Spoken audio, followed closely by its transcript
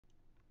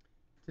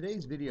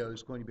Today's video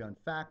is going to be on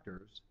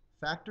factors,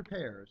 factor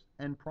pairs,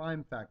 and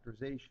prime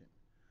factorization.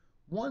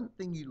 One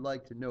thing you'd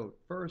like to note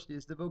first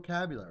is the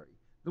vocabulary.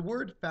 The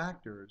word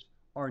factors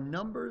are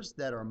numbers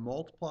that are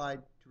multiplied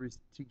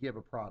to give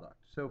a product.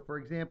 So for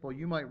example,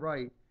 you might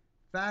write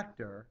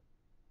factor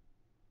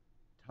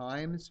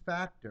times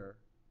factor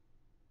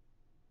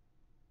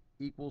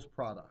equals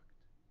product.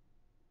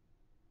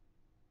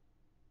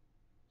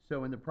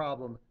 So in the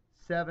problem,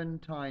 7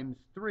 times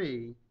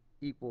 3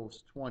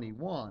 equals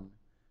 21.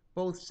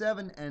 Both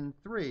 7 and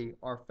 3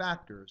 are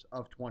factors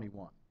of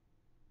 21.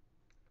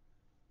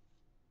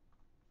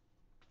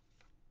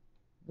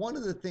 One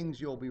of the things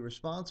you'll be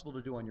responsible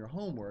to do on your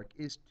homework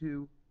is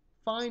to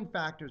find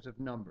factors of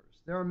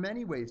numbers. There are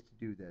many ways to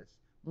do this.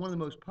 One of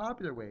the most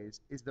popular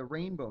ways is the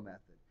rainbow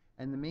method.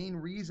 And the main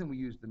reason we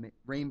use the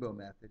rainbow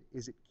method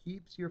is it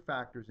keeps your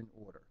factors in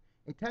order.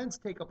 It tends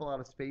to take up a lot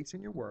of space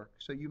in your work,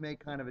 so you may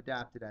kind of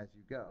adapt it as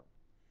you go.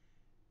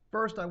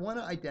 First, I want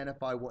to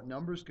identify what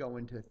numbers go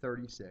into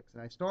 36,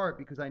 and I start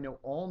because I know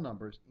all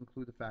numbers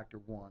include the factor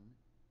 1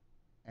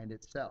 and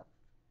itself,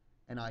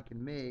 and I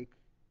can make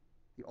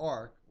the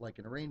arc like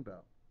in a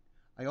rainbow.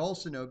 I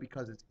also know,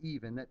 because it's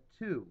even, that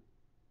 2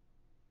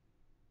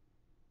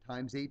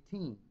 times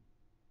 18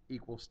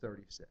 equals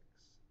 36.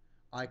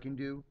 I can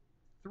do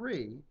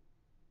 3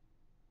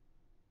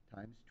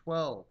 times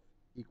 12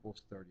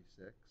 equals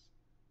 36.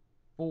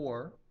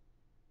 4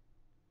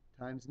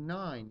 times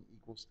 9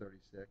 equals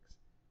 36.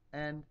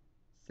 And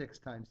 6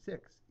 times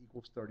 6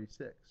 equals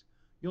 36.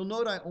 You'll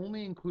note I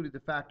only included the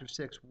factor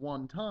 6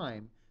 one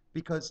time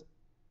because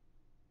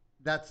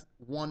that's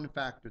one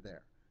factor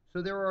there.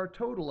 So there are a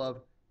total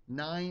of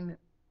 9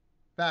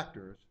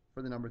 factors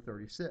for the number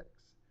 36.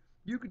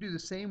 You could do the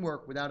same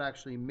work without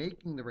actually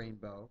making the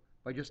rainbow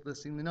by just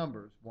listing the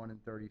numbers: 1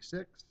 and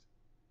 36,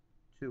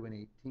 2 and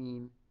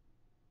 18,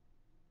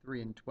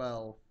 3 and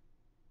 12,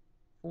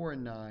 4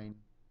 and 9,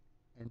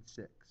 and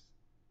 6.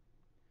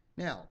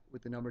 Now,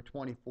 with the number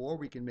 24,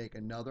 we can make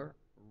another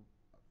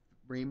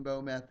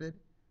rainbow method.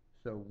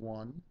 So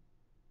 1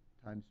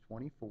 times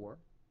 24,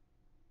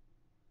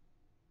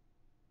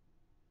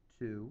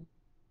 2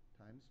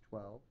 times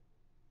 12,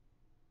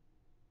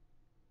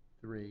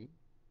 3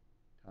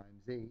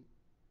 times 8,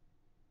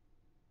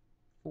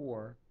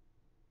 4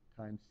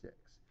 times 6.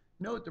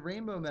 Note the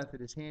rainbow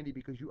method is handy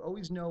because you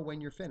always know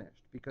when you're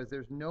finished, because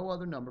there's no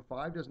other number.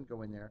 5 doesn't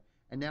go in there.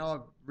 And now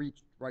I've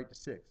reached right to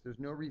 6. There's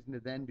no reason to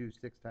then do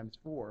 6 times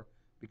 4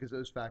 because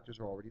those factors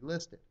are already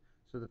listed.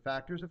 So the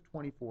factors of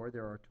 24,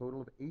 there are a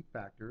total of 8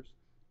 factors: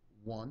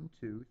 1,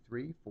 2,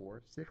 3,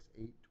 4, 6,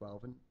 8,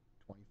 12, and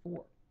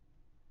 24.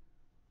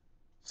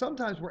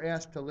 Sometimes we're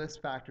asked to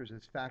list factors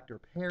as factor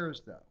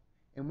pairs, though,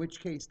 in which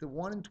case the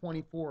 1 and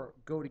 24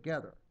 go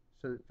together.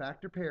 So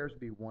factor pairs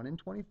would be 1 and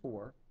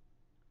 24,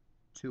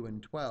 2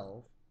 and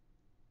 12,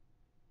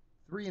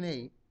 3 and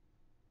 8,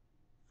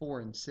 4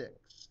 and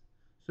 6.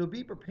 So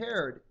be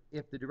prepared,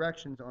 if the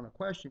directions on a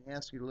question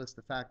ask you to list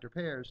the factor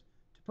pairs,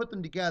 to put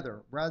them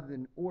together rather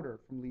than order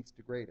from least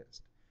to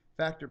greatest.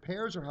 Factor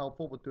pairs are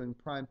helpful with doing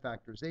prime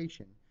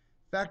factorization.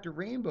 Factor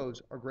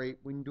rainbows are great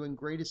when doing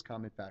greatest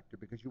common factor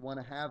because you want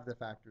to have the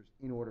factors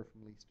in order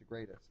from least to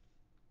greatest.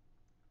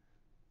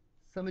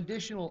 Some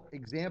additional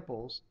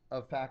examples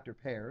of factor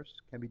pairs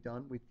can be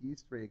done with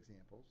these 3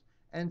 examples.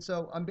 And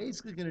so I'm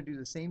basically going to do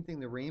the same thing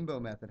the rainbow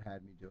method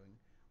had me doing,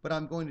 but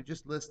I'm going to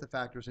just list the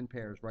factors in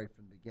pairs right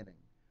from the beginning.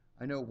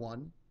 I know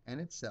 1 and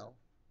itself.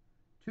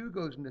 2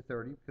 goes into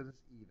 30 because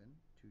it's even,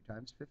 2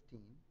 times 15.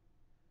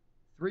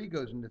 3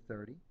 goes into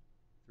 30,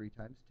 3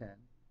 times 10.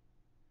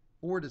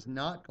 4 does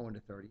not go into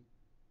 30,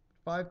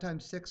 but 5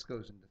 times 6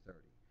 goes into 30.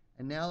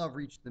 And now I've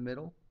reached the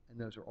middle, and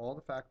those are all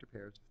the factor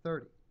pairs of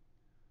 30.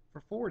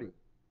 For 40,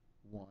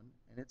 1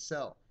 and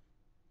itself.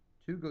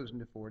 2 goes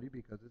into 40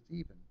 because it's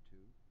even, 2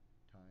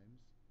 times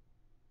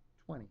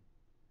 20.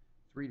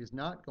 3 does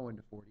not go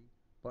into 40,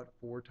 but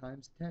 4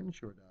 times 10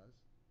 sure does.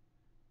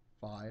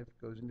 5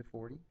 goes into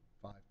 40,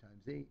 5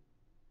 times 8.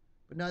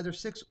 But neither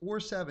 6 or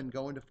 7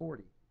 go into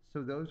 40,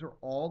 so those are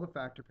all the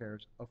factor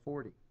pairs of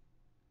 40.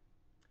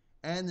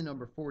 And the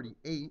number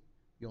 48,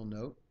 you'll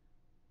note,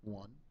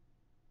 1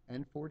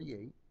 and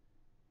 48,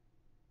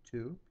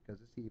 2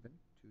 because it's even,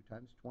 2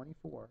 times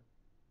 24.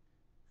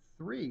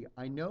 3,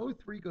 I know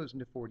 3 goes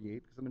into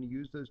 48 because I'm going to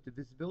use those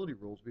divisibility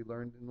rules we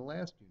learned in the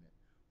last unit.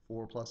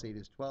 4 plus 8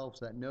 is 12,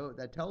 so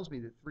that tells me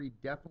that 3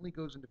 definitely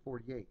goes into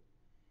 48.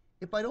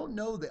 If I don't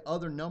know the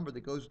other number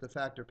that goes with the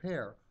factor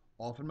pair,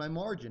 off in my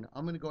margin,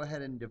 I'm going to go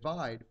ahead and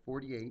divide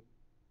 48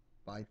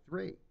 by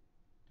 3 to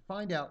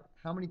find out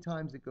how many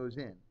times it goes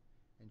in.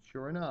 And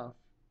sure enough,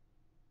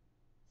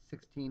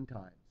 16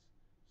 times.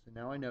 So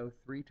now I know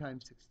 3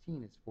 times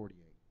 16 is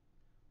 48.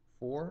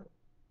 4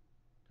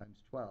 times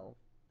 12.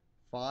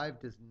 5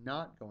 does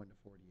not go into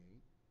 48.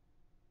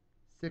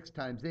 6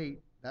 times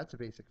 8, that's a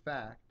basic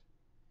fact.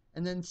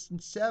 And then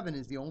since 7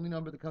 is the only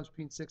number that comes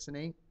between 6 and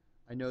 8,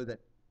 I know that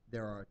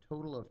there are a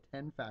total of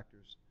 10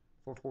 factors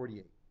for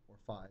 48, or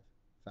 5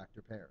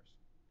 factor pairs.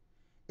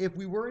 If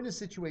we were in a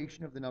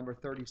situation of the number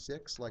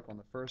 36, like on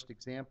the first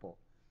example,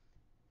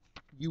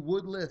 you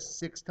would list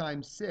 6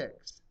 times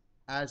 6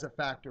 as a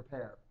factor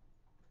pair.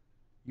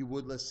 You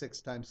would list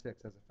 6 times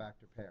 6 as a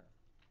factor pair.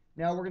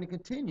 Now we're going to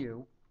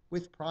continue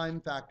with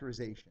prime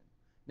factorization.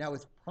 Now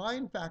with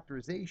prime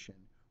factorization,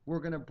 we're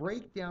going to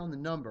break down the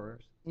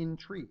numbers in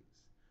trees.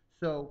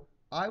 So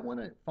I want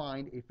to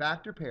find a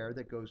factor pair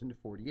that goes into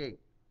 48.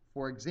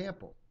 For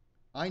example,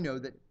 I know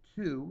that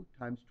 2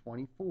 times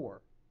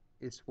 24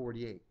 is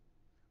 48.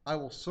 I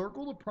will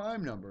circle the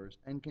prime numbers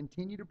and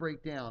continue to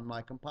break down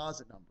my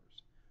composite numbers.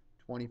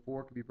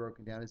 24 can be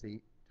broken down as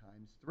 8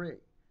 times 3.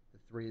 The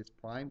 3 is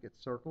prime,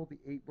 gets circled. The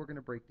 8 we're going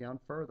to break down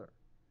further.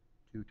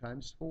 2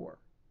 times 4.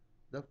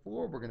 The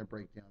 4 we're going to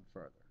break down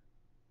further.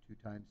 2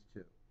 times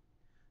 2.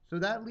 So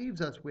that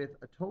leaves us with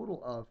a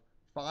total of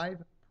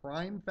 5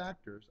 prime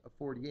factors of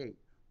 48,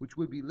 which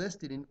would be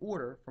listed in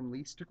order from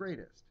least to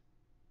greatest.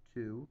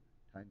 2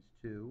 times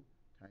 2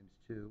 times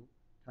 2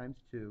 times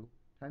 2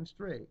 times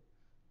 3.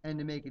 And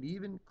to make it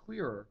even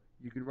clearer,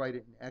 you could write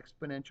it in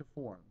exponential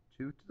form.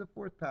 2 to the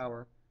 4th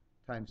power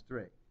times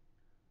 3.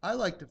 I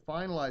like to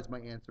finalize my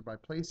answer by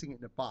placing it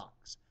in a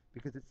box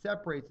because it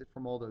separates it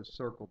from all those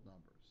circled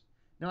numbers.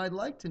 Now I'd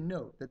like to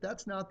note that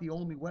that's not the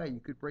only way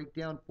you could break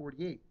down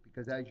 48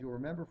 because as you'll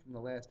remember from the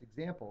last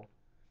example,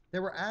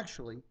 there were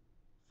actually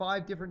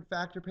 5 different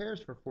factor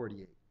pairs for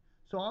 48.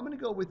 So I'm going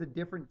to go with a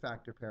different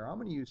factor pair. I'm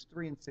going to use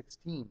 3 and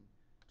 16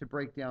 to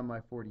break down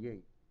my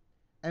 48.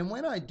 And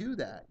when I do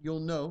that, you'll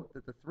note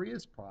that the 3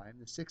 is prime,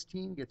 the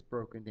 16 gets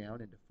broken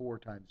down into 4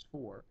 times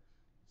 4.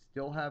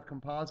 Still have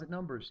composite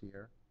numbers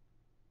here.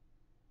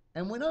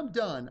 And when I'm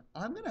done,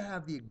 I'm going to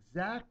have the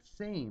exact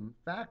same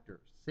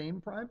factors, same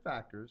prime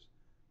factors,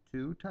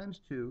 2 times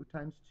 2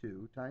 times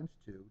 2 times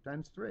 2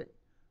 times 3,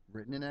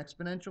 written in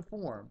exponential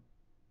form,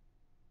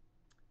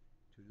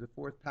 2 to the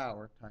 4th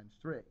power times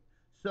 3.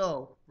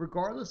 So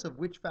regardless of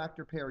which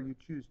factor pair you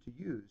choose to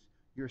use,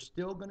 you're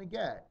still going to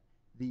get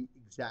the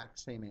exact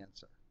same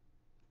answer.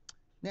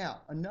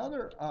 Now,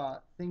 another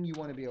thing you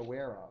want to be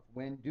aware of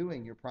when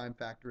doing your prime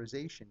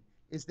factorization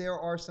is there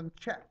are some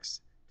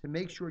checks to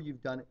make sure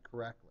you've done it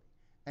correctly.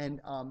 And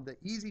the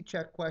easy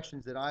check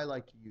questions that I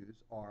like to use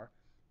are,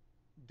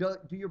 do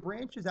your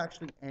branches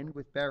actually end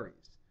with berries?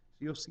 So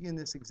you'll see in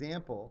this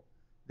example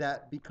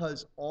that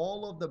because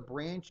all of the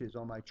branches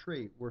on my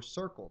tree were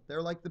circled,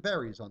 they're like the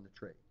berries on the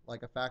tree,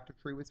 like a factor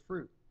tree with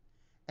fruit.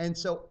 And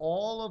so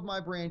all of my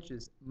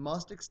branches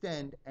must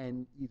extend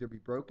and either be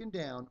broken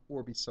down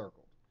or be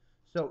circled.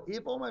 So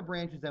if all my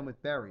branches end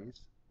with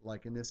berries,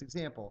 like in this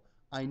example,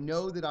 I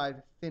know that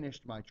I've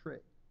finished my tree.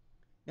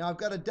 Now I've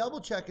got to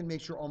double check and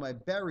make sure all my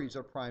berries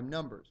are prime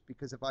numbers,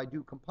 because if I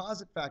do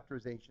composite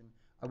factorization,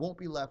 I won't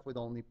be left with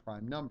only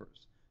prime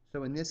numbers.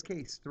 So in this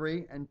case,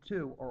 3 and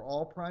 2 are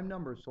all prime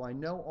numbers, so I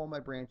know all my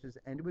branches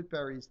end with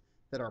berries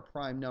that are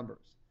prime numbers.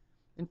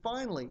 And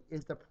finally,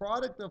 is the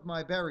product of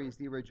my berries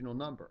the original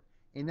number?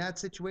 In that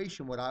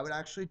situation, what I would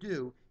actually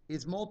do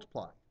is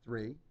multiply.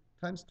 3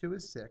 times 2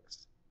 is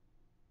 6,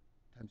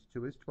 times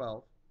 2 is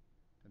 12,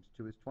 times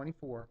 2 is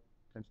 24,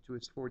 times 2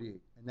 is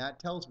 48. And that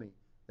tells me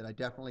that I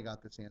definitely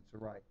got this answer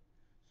right.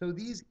 So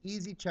these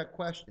easy check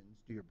questions,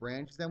 do your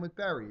branches end with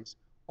berries?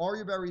 Are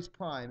your berries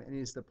prime? And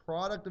is the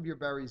product of your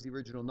berries the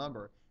original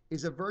number?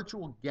 Is a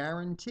virtual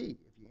guarantee.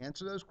 If you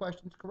answer those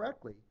questions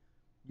correctly,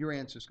 your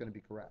answer is going to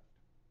be correct.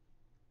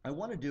 I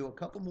want to do a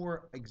couple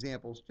more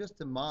examples just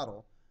to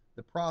model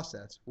the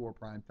process for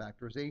prime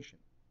factorization.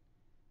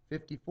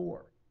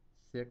 54,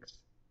 6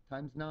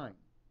 times 9.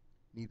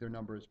 Neither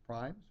number is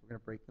prime, so we're going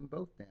to break them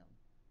both down.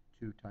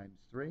 2 times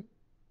 3,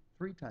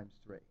 3 times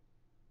 3.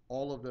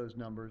 All of those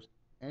numbers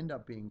end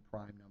up being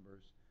prime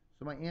numbers,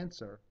 so my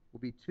answer will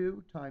be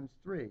 2 times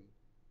 3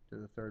 to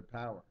the 3rd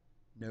power.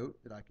 Note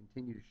that I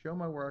continue to show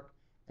my work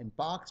and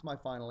box my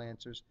final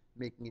answers,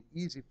 making it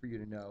easy for you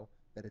to know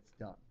that it's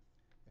done.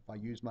 If I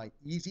use my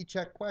easy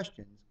check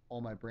questions, all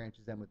my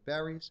branches end with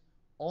berries,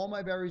 all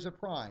my berries are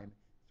prime.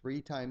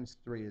 3 times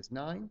 3 is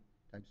 9,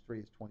 times 3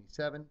 is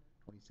 27,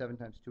 27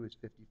 times 2 is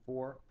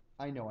 54.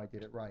 I know I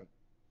did it right.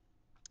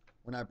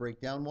 When I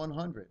break down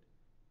 100,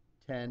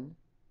 10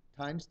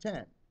 times 10,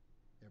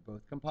 they're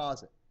both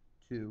composite.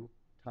 2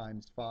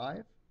 times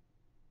 5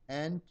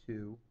 and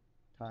 2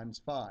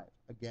 times 5.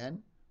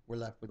 Again, we're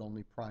left with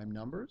only prime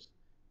numbers.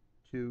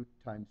 2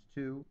 times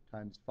 2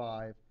 times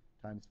 5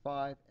 times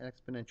 5, in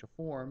exponential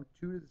form,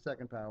 2 to the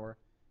 2nd power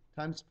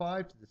times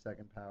 5 to the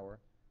 2nd power.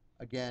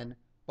 Again,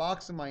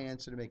 boxing my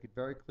answer to make it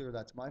very clear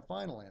that's my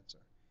final answer.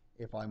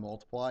 If I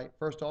multiply,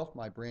 first off,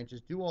 my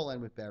branches do all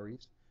end with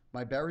berries.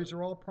 My berries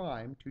are all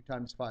prime. 2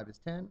 times 5 is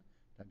 10,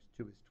 times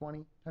 2 is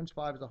 20, times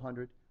 5 is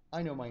 100.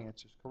 I know my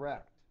answer is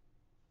correct.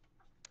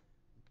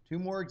 2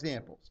 more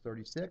examples.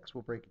 36,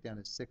 we'll break it down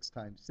as 6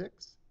 times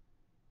 6.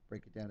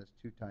 Break it down as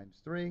 2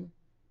 times 3,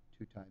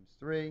 2 times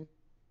 3.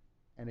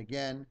 And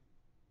again,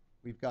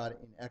 we've got it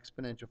in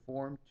exponential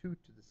form, 2 to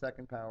the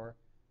 2nd power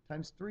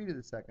times 3 to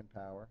the 2nd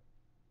power.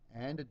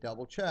 And a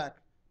double check,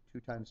 2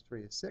 times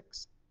 3 is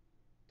 6,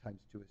 times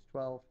 2 is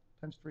 12,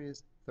 times 3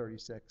 is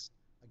 36.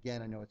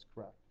 Again, I know it's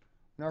correct.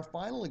 In our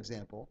final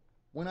example,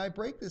 when I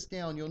break this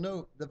down, you'll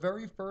note the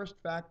very first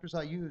factors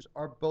I use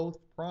are both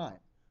prime.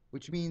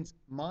 which means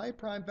my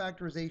prime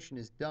factorization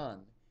is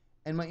done,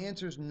 and my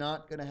answer is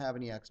not going to have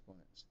any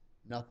exponents.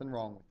 Nothing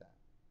wrong with that.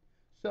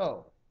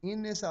 So,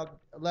 in this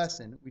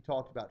lesson, we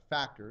talked about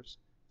factors,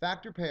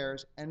 factor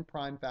pairs, and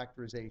prime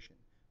factorization.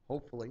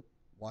 Hopefully,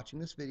 watching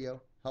this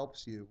video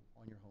helps you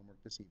on your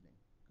homework this evening.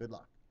 Good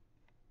luck.